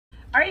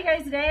All right, you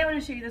guys, today I want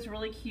to show you this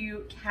really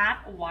cute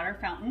cat water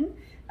fountain.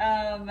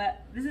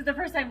 This is the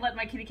first time I've let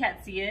my kitty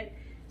cat see it,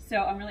 so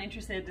I'm really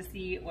interested to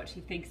see what she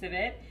thinks of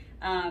it.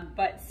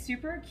 But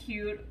super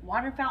cute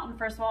water fountain.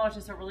 First of all, it's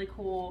just a really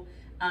cool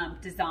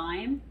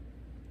design.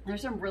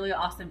 There's some really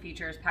awesome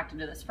features packed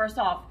into this. First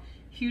off,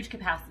 huge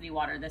capacity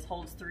water. This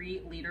holds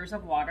 3 liters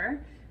of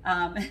water.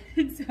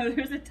 And so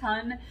there's a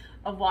ton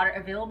of water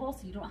available,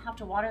 so you don't have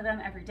to water them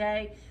every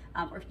day.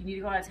 Or if you need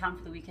to go out of town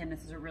for the weekend,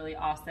 this is a really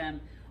awesome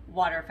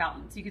water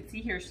fountain. So you can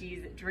see here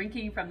she's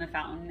drinking from the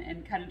fountain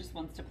and kind of just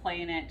wants to play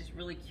in it, just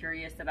really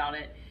curious about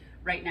it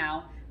right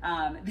now.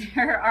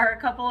 There are a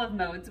couple of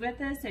modes with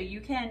this. So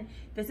you can,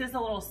 this is a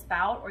little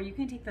spout, or you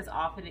can take this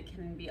off and it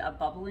can be a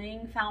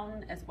bubbling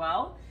fountain as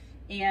well.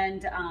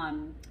 And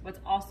what's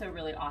also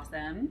really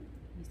awesome,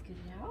 let me scoot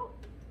it out.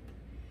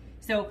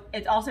 So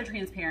it's also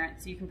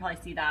transparent, so you can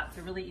probably see that.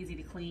 So really easy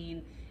to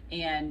clean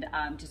and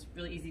just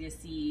really easy to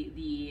see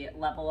the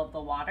level of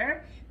the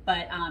water.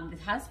 But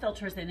this has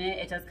filters in it.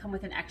 It does come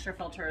with an extra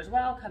filter as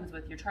well. Comes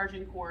with your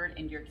charging cord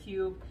and your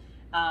cube.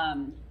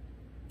 And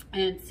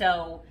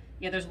so,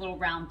 yeah, there's a little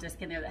round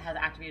disc in there that has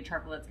activated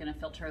charcoal that's gonna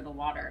filter the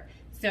water.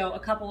 So a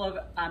couple of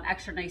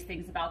extra nice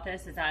things about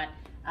this is that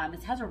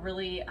this has a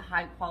really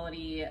high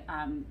quality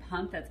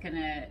pump that's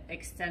gonna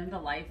extend the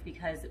life,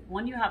 because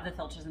one, you have the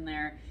filters in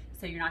there,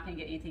 so you're not gonna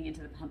get anything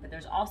into the pump, but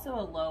there's also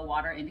a low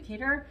water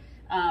indicator.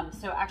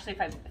 So actually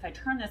if I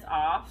turn this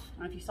off, I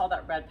don't know if you saw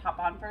that red pop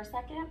on for a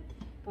second,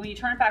 but when you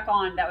turn it back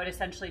on, that would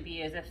essentially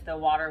be as if the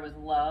water was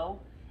low,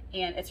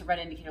 and it's a red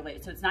indicator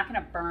light. So it's not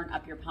gonna burn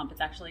up your pump.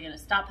 It's actually gonna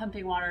stop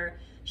pumping water,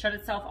 shut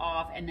itself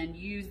off, and then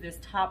use this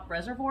top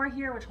reservoir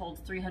here, which holds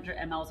 300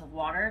 mLs of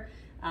water.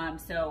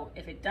 So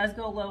if it does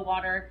go low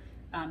water,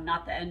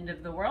 not the end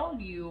of the world,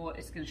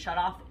 it's gonna shut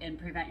off and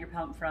prevent your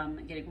pump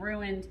from getting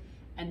ruined.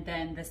 And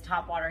then this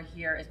top water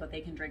here is what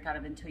they can drink out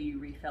of until you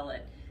refill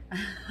it.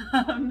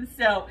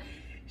 So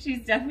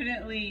she's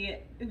definitely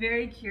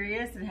very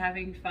curious and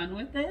having fun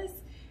with this.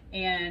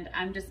 And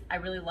I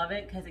really love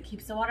it because it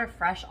keeps the water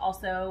fresh.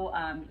 Also,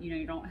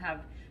 you don't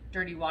have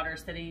dirty water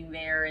sitting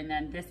there, and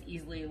then this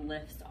easily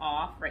lifts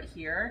off right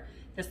here.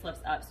 This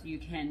lifts up so you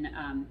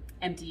can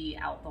empty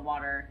out the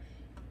water,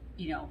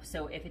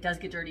 so if it does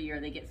get dirty or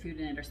they get food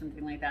in it or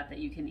something like that, that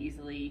you can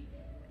easily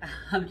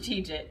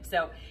change it.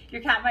 So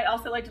your cat might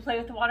also like to play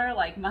with the water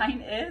like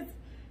mine is.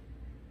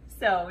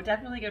 So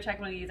definitely go check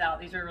one of these out.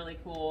 These are really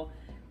cool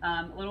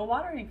little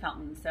watering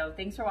fountains. So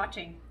thanks for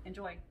watching.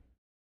 Enjoy.